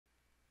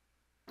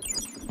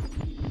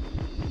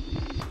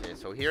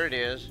So here it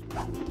is.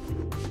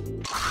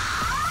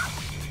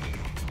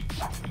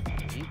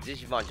 These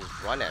Digimon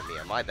just run at me.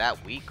 Am I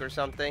that weak or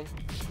something?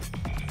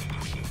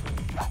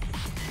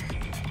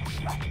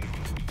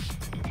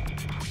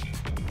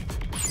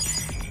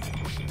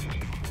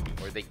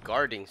 Or are they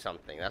guarding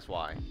something? That's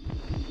why.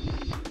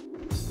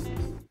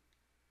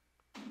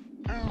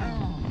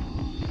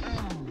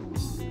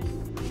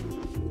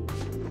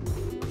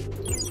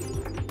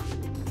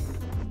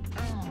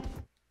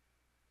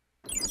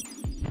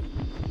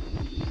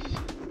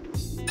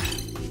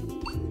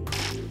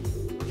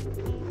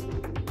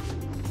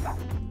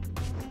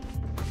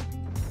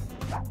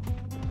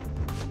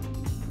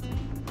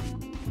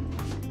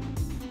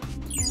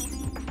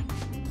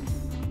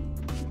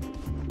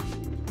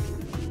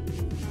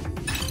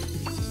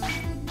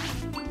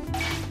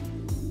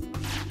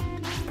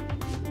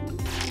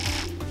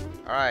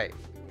 Alright,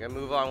 gonna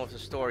move on with the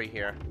story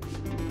here.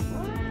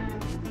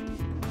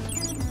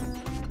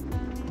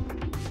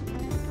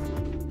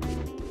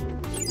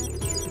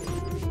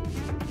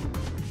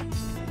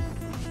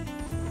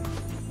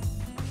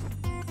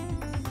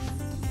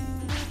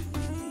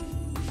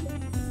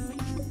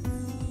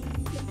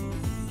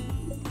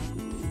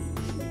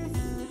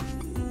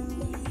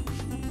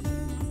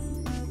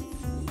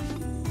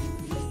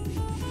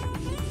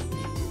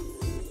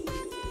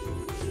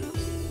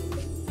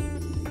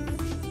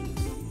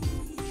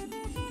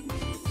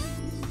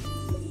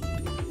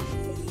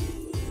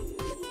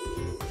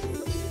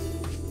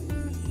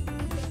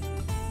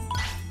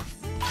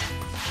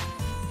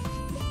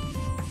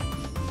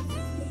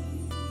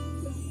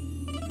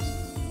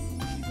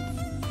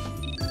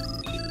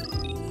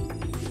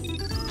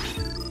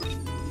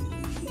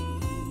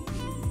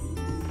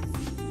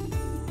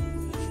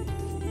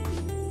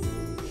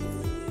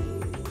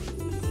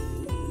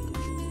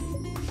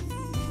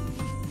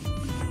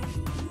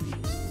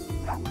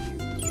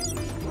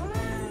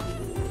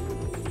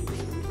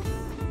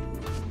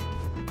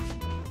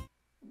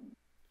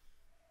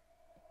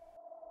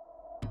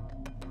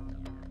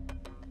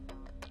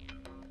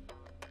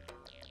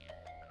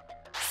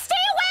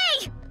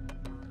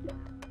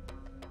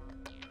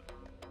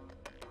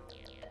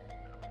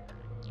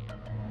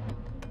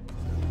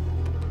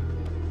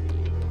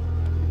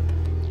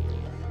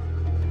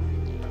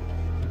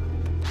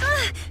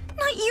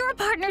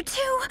 Partner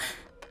too.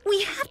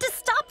 We have to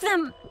stop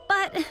them,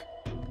 but...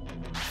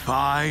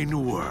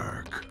 Fine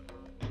work.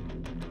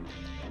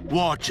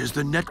 Watch as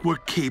the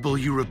network cable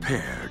you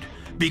repaired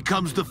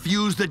becomes the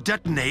fuse that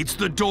detonates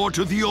the door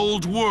to the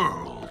old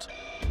world.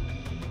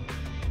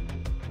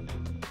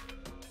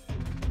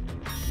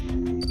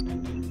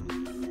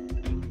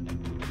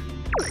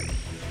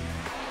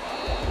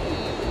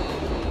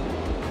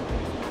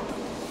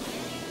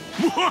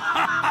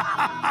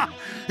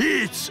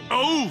 It's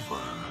over.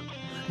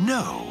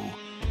 No.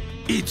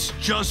 It's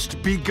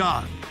just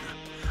begun.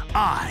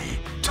 I,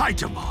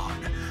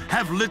 Titamon,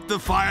 have lit the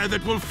fire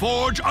that will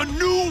forge a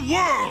new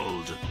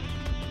world!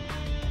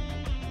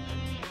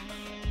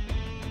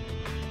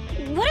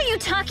 What are you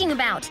talking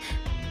about?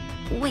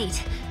 Wait,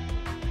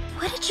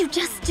 what did you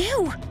just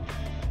do?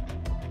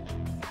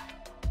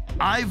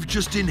 I've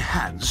just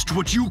enhanced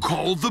what you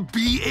call the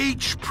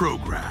BH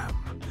program,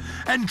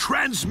 and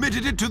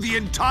transmitted it to the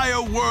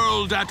entire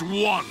world at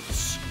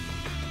once.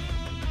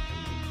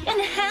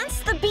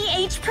 Enhance the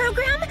BH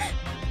program?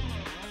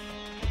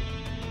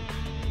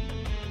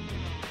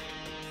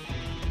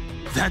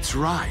 That's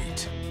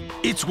right.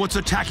 It's what's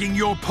attacking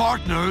your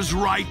partners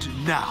right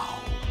now.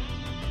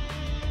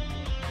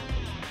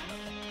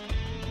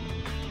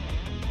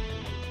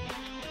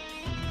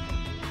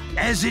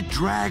 As it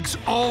drags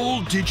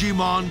all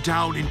Digimon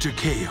down into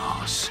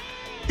chaos,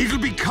 it'll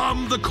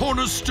become the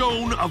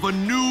cornerstone of a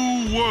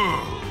new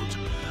world.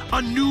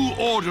 A new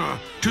order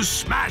to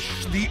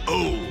smash the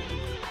old.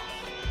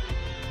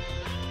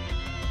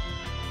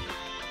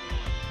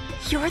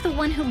 You're the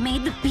one who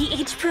made the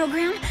BH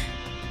program?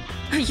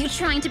 Are you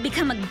trying to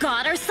become a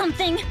god or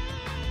something?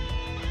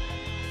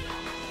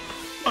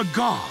 A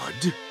god?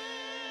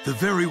 The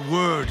very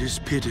word is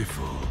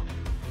pitiful.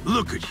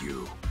 Look at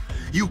you.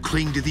 You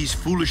cling to these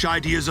foolish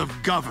ideas of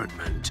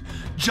government,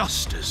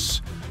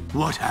 justice,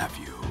 what have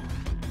you.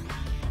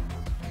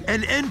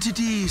 An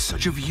entity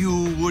such as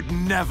you would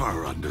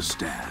never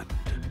understand.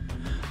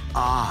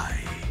 I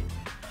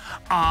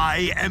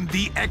am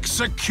the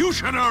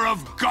executioner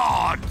of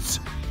gods!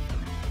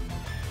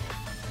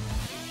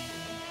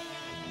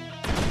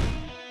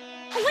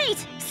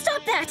 Wait!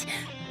 Stop that!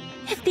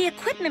 If the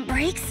equipment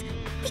breaks,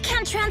 we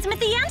can't transmit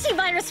the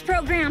antivirus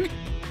program!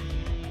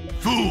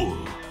 Fool!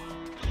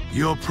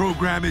 Your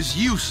program is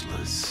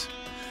useless.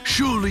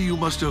 Surely you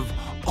must have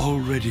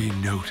already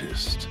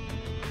noticed.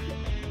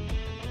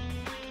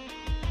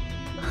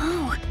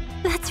 Oh,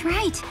 that's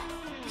right.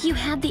 You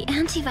had the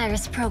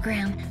antivirus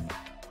program.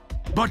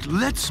 But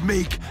let's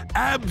make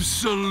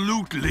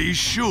absolutely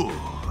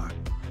sure.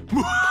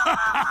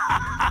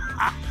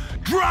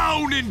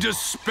 Drown in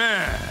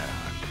despair!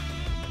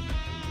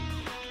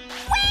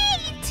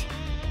 Wait!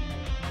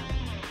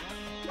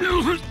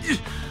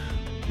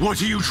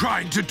 What are you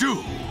trying to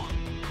do?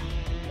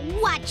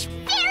 Watch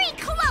very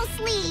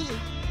closely!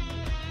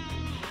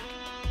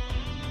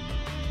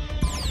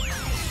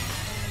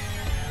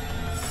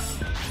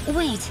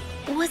 Wait,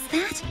 was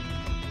that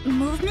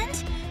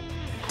movement?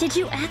 Did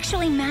you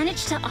actually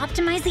manage to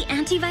optimize the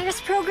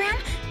antivirus program?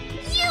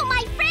 You,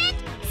 my friend,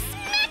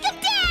 smack him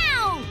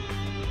down!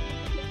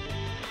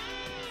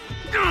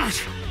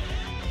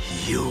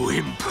 You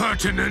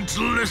impertinent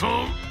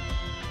little...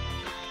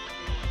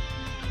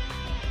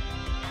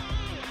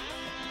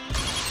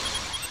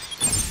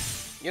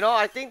 You know,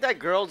 I think that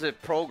girl's a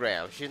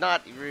program. She's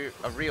not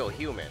a real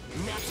human.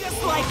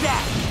 Just like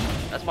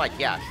that! That's my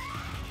guess.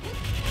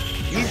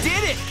 You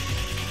did it!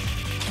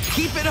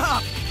 Keep it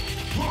up!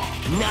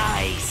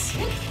 Nice!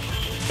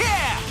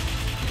 Yeah!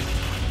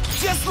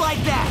 Just like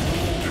that!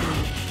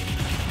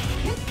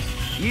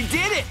 You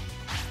did it!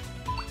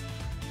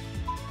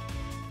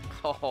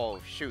 Oh,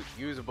 shoot.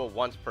 Usable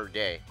once per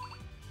day.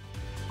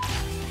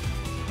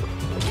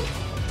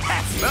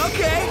 That's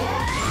okay!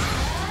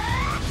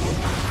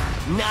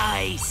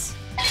 Nice!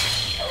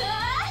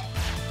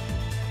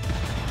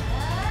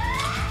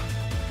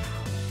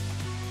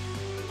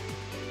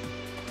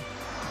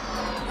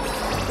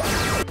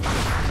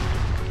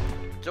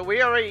 So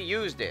we already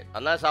used it,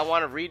 unless I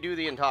want to redo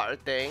the entire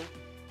thing.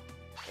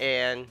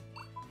 And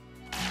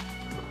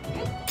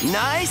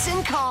nice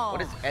and calm.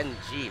 what is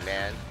NG,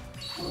 man?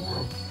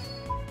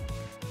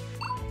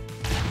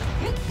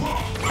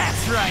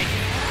 That's right.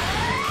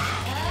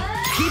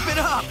 Keep it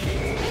up.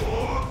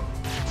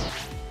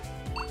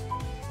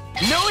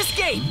 No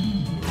escape.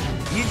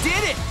 You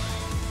did it.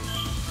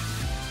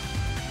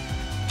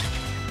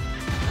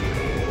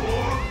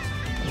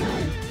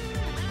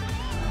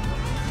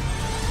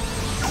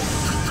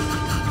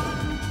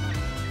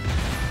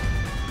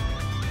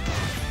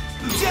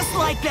 Just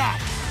like that!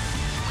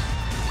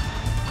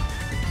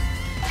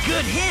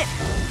 Good hit!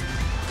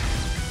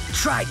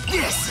 Try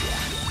this!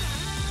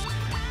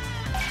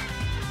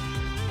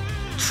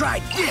 Try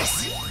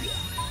this!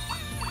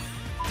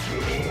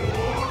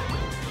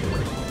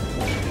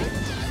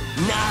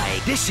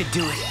 Nice! This should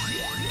do it!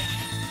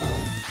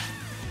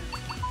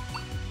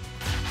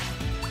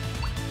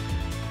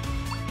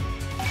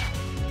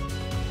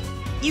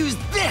 Use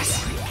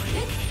this!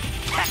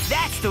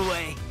 That's the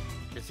way!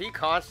 Is he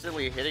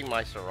constantly hitting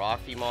my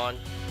Seraphimon?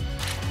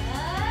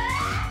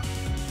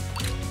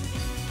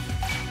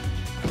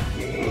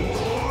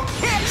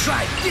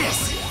 Try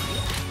this!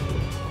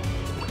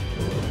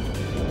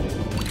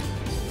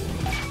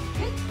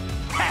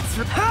 That's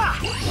ha!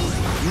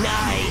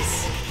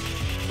 Nice!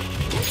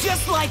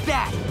 Just like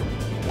that!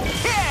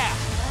 Yeah!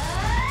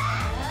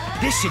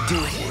 This should do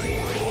it.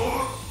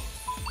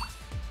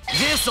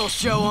 This'll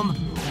show him.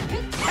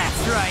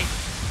 That's right.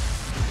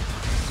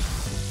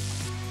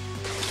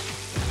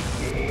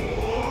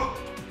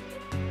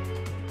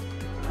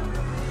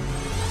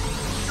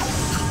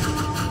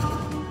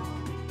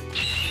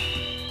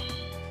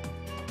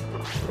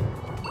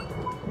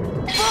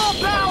 Full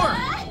power!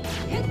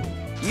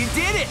 You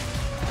did it!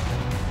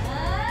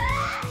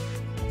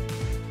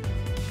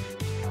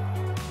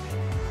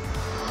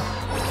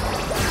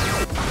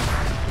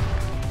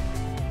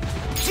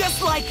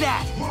 Just like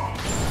that!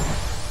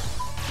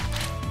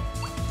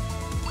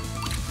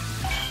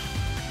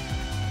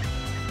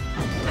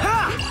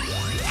 Ha!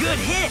 Good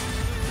hit!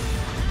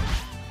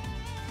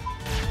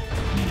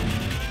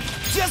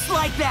 Just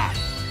like that!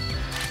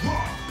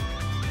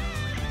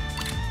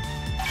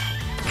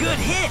 Good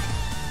hit!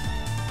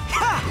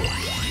 Ha!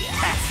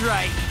 That's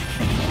right!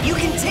 You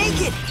can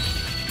take it!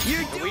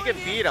 You're doing We can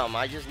beat him.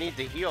 I just need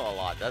to heal a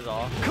lot. That's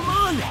all. Come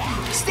on!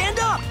 Stand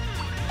up!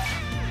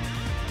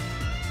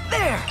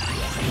 There!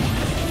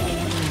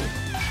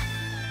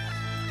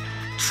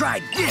 Try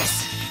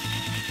this!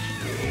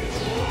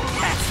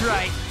 That's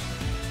right!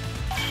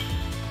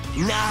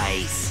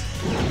 Nice!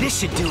 This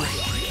should do it!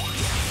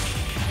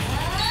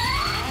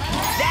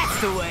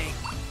 That's the way!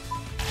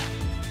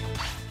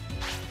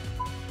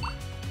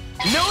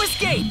 No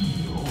escape!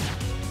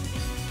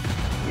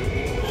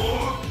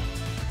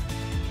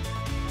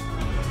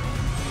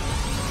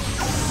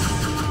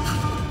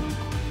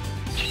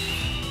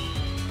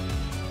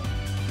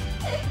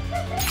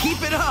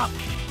 Keep it up!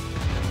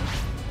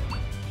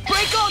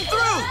 Break on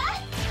through!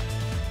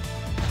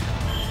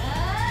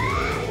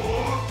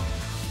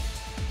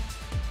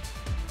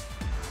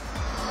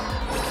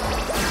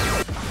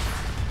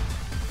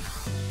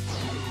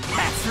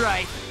 That's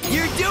right!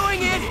 You're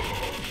doing it!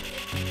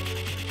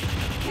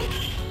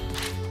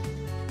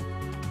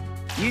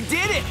 You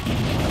did it!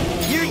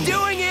 You're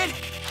doing it!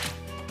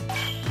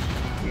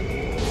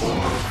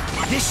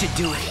 This should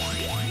do it!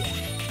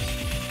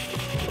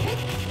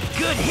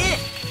 Good hit!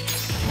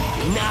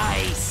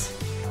 Nice!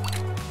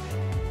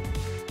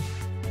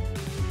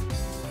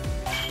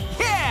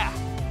 Yeah!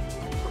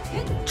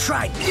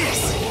 Try this!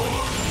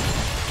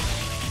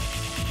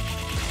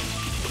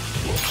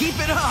 Keep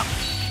it up!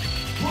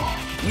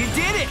 You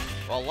did it!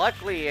 Well,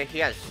 luckily he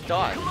has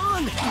stun. Come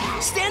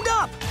on! Stand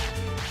up!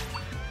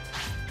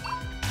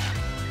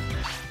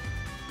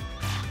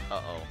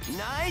 Uh-oh.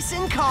 Nice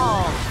and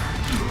calm!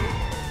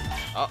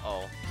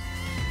 Uh-oh.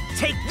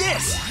 Take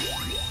this!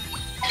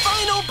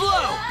 Final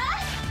blow!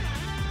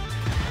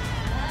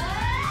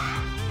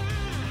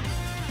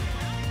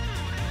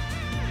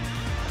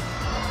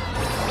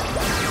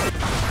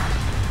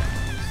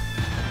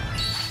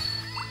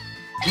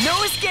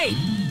 No escape!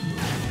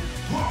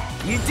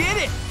 You did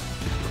it!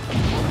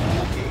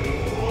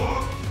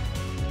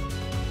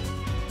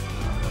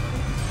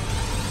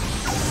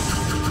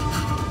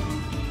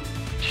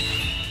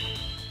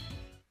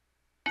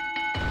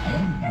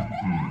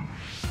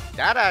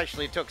 That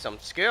actually took some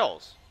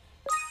skills.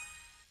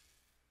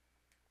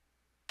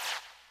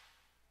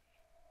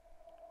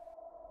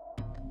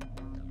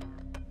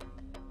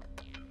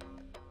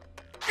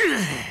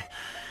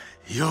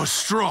 You're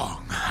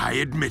strong, I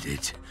admit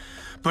it.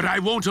 But I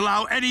won't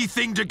allow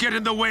anything to get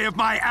in the way of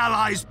my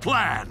allies'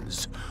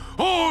 plans.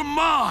 Or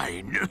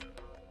mine!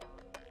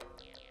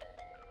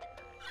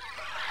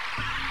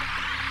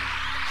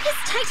 Is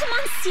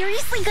Titamon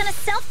seriously gonna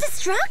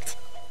self-destruct?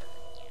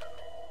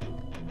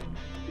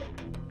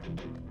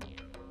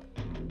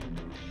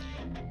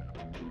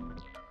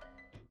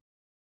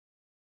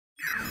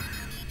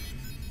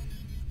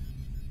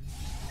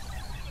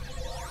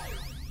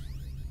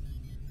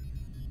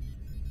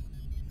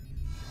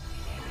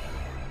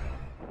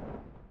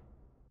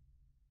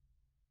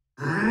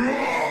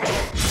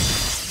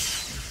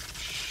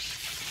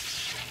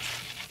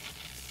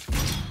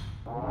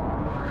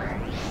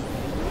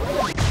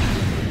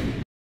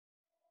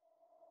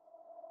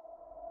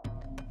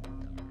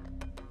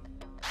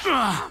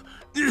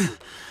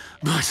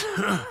 But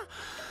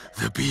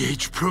the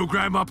BH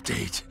program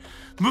update.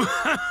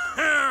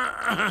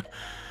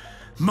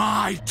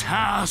 My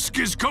task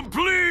is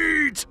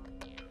complete!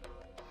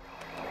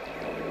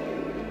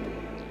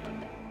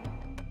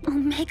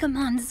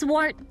 Omegamon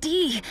Zwart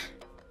D.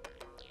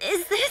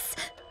 Is this...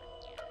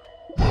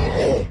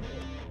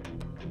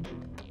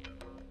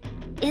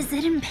 Is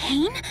it in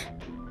pain?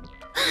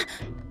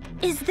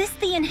 Is this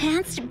the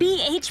enhanced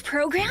BH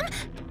program?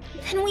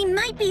 Then we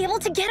might be able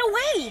to get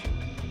away!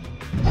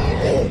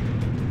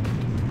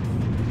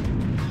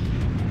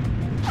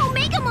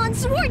 Omegamon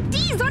Zwart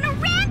D's on a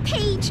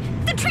rampage!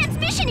 The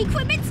transmission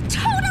equipment's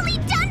totally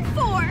done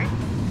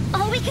for!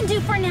 All we can do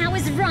for now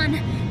is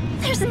run.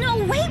 There's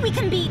no way we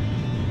can beat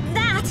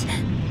that!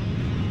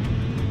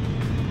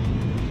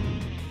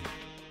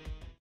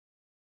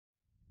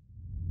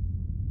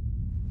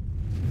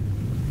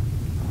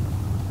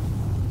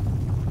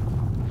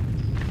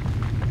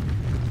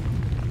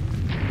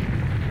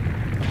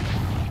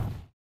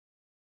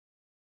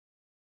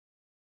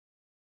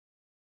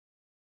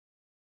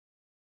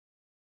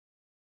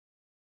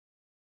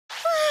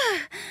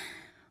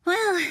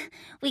 Well,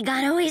 we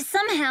got away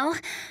somehow.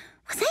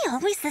 Was I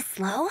always this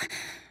slow?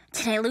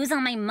 Did I lose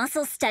all my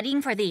muscle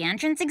studying for the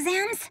entrance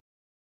exams?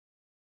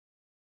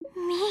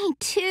 Me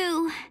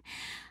too.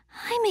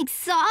 I'm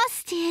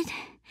exhausted.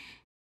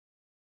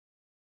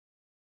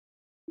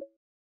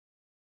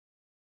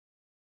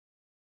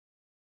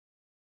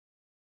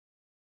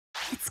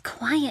 It's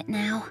quiet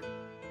now.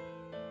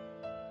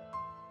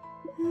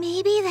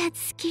 Maybe that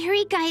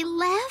scary guy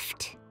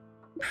left?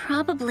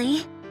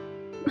 Probably.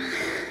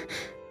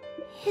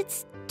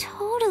 It's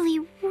totally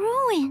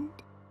ruined.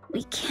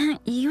 We can't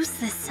use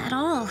this at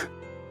all.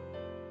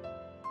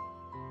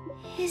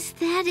 Is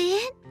that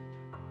it?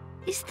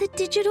 Is the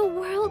digital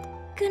world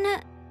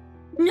gonna...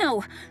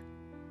 No.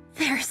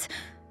 There's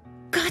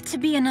got to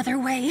be another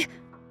way.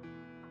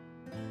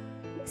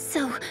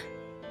 So,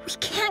 we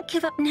can't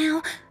give up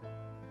now.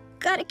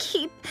 Gotta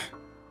keep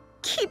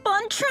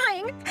on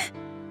trying.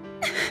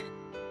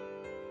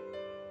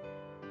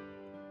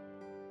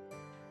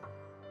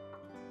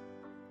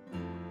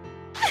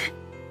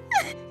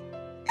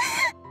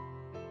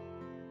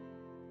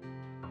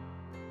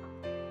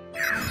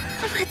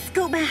 Let's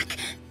go back.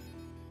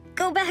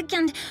 Go back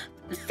and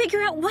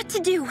figure out what to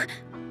do.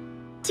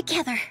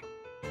 Together.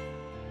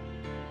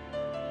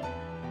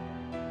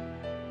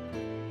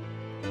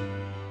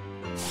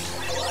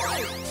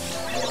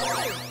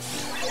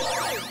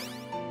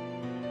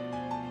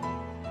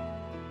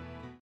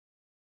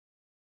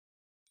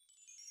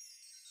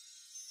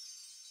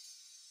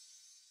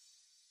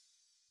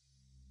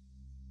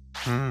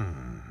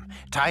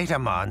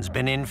 Titamon's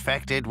been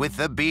infected with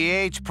the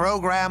BH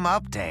program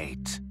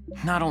update.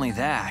 Not only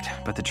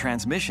that, but the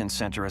transmission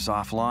center is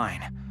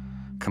offline.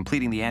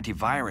 Completing the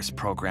antivirus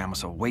program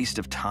was a waste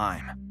of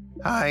time.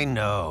 I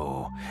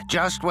know.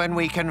 Just when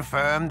we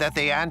confirmed that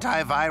the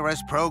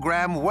antivirus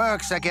program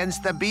works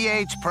against the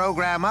BH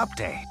program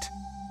update.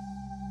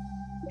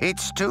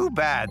 It's too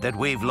bad that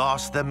we've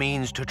lost the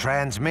means to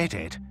transmit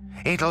it.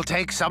 It'll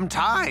take some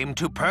time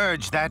to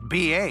purge that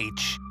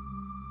BH.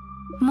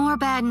 More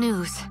bad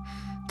news.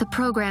 The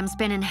program's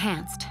been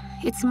enhanced.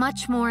 It's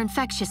much more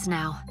infectious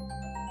now.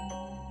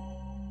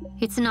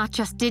 It's not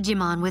just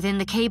Digimon within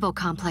the cable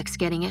complex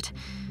getting it.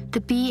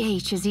 The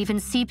BH is even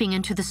seeping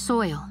into the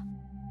soil.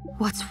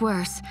 What's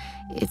worse,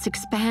 it's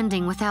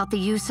expanding without the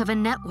use of a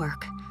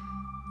network.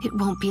 It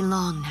won't be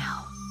long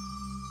now.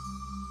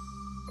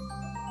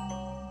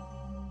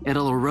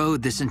 It'll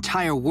erode this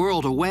entire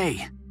world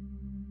away.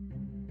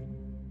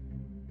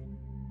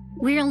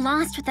 We're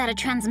lost without a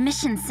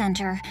transmission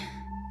center.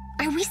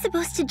 Are we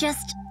supposed to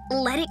just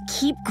let it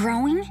keep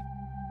growing?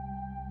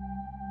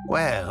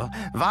 Well,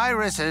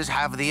 viruses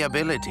have the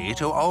ability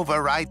to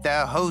overwrite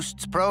their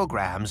hosts'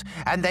 programs,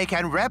 and they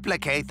can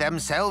replicate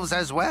themselves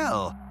as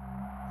well.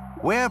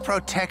 We're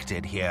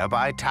protected here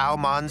by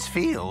Taumon's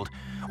field.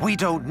 We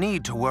don't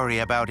need to worry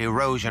about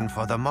erosion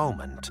for the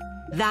moment.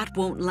 That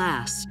won't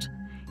last.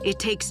 It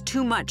takes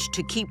too much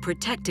to keep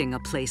protecting a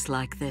place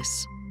like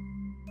this.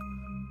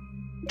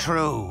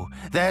 True.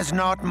 There's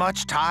not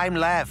much time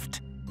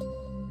left.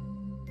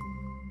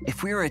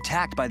 If we are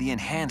attacked by the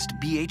enhanced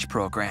BH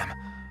program,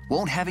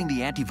 won't having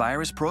the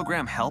antivirus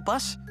program help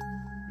us?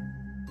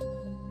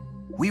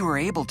 We were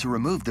able to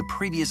remove the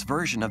previous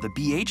version of the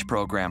BH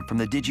program from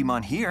the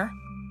Digimon here.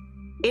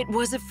 It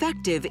was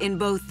effective in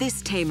both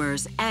this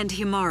tamer's and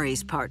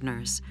Himari's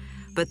partners,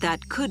 but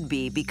that could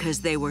be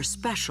because they were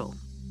special.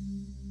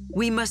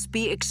 We must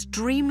be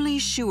extremely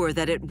sure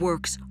that it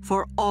works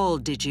for all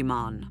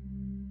Digimon.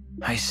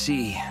 I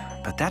see,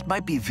 but that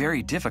might be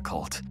very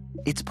difficult.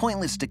 It's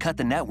pointless to cut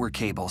the network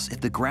cables if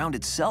the ground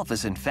itself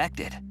is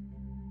infected.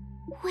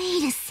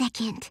 Wait a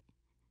second.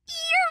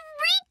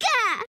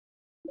 Eureka!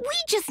 We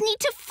just need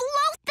to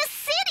float the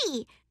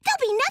city!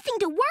 There'll be nothing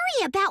to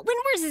worry about when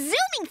we're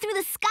zooming through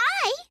the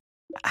sky!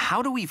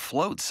 How do we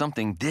float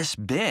something this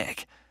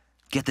big?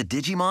 Get the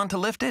Digimon to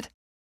lift it?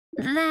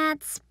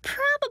 That's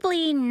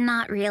probably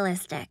not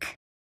realistic.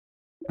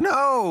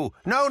 No!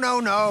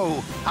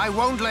 I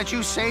won't let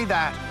you say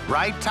that.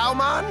 Right,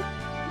 Taumon?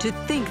 To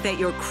think that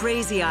your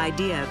crazy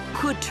idea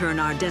could turn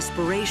our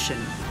desperation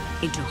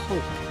into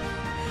hope.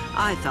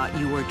 I thought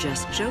you were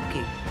just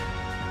joking.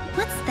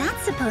 What's that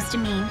supposed to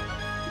mean?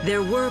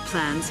 There were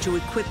plans to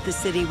equip the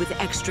city with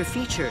extra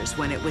features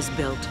when it was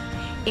built,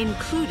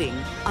 including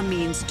a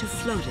means to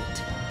float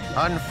it.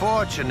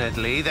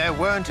 Unfortunately, there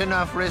weren't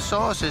enough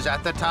resources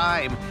at the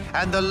time,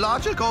 and the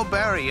logical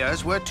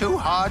barriers were too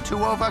hard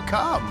to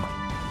overcome.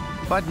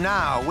 But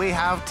now we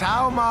have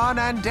Taumon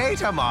and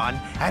Datamon,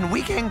 and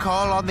we can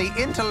call on the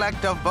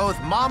intellect of both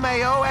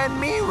Mameo and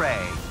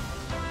Mirei.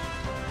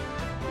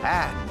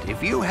 And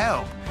if you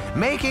help,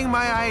 making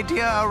my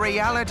idea a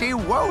reality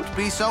won't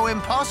be so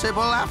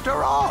impossible after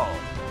all.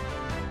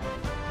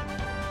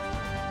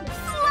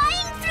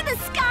 Flying through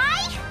the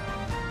sky?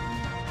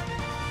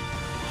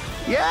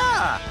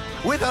 Yeah,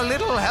 with a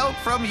little help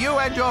from you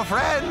and your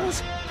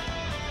friends.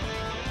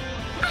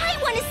 I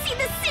want to see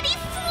the city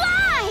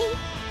fly!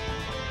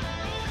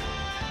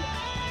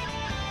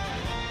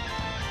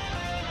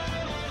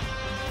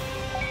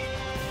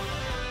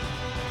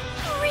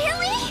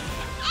 Really?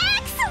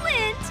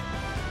 Excellent!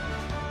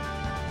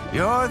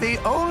 You're the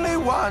only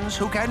ones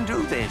who can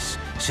do this,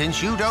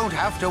 since you don't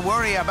have to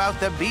worry about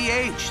the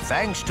BH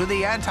thanks to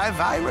the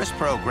antivirus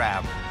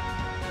program.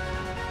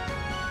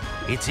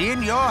 It's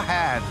in your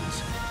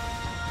hands.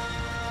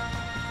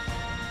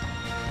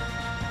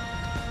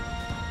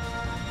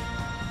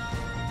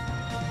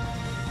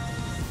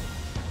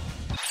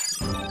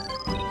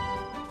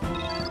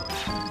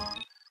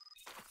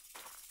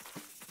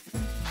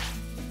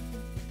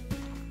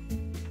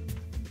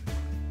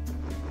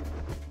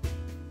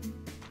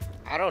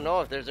 I don't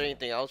know if there's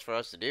anything else for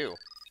us to do.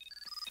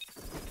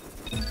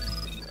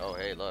 Oh,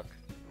 hey, look.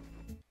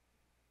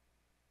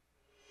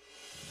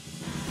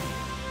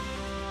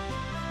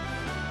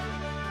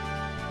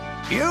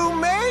 You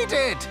made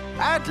it!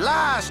 At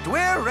last,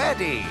 we're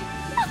ready!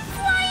 A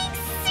flying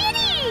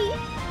city!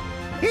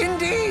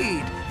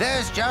 Indeed!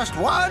 There's just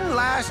one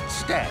last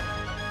step.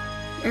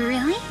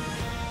 Really?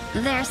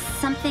 There's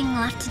something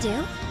left to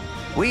do?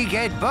 We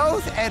get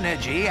both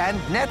energy and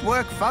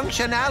network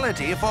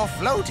functionality for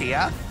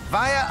Floatia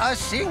via a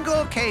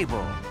single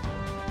cable.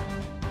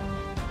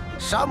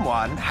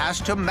 Someone has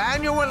to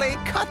manually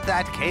cut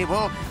that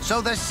cable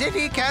so the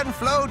city can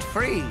float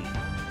free.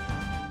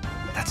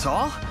 That's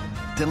all?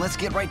 Then let's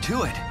get right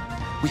to it.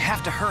 We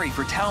have to hurry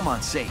for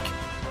Taumon's sake.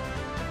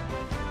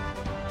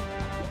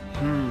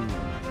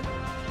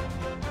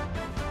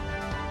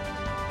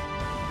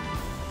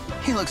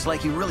 He looks like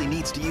he really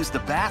needs to use the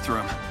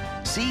bathroom.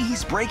 See,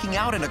 he's breaking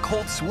out in a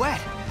cold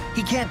sweat.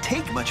 He can't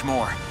take much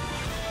more.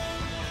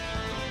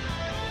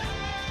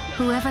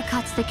 Whoever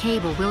cuts the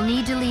cable will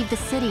need to leave the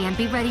city and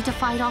be ready to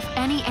fight off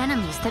any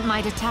enemies that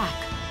might attack.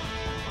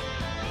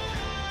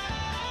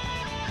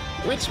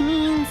 Which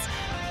means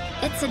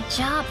it's a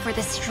job for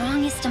the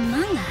strongest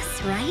among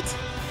us, right?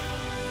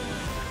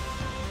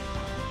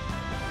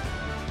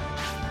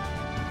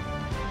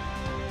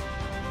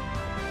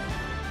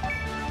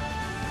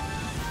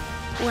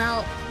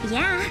 Well,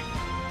 yeah.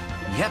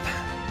 Yep,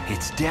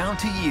 it's down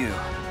to you.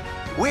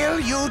 Will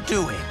you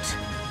do it?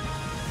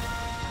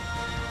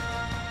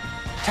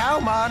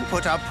 Taumon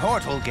put a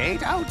portal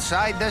gate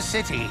outside the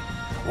city.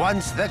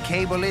 Once the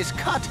cable is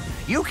cut,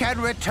 you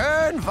can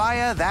return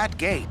via that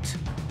gate.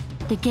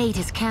 The gate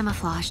is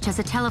camouflaged as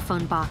a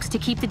telephone box to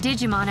keep the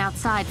Digimon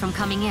outside from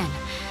coming in.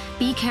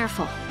 Be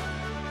careful.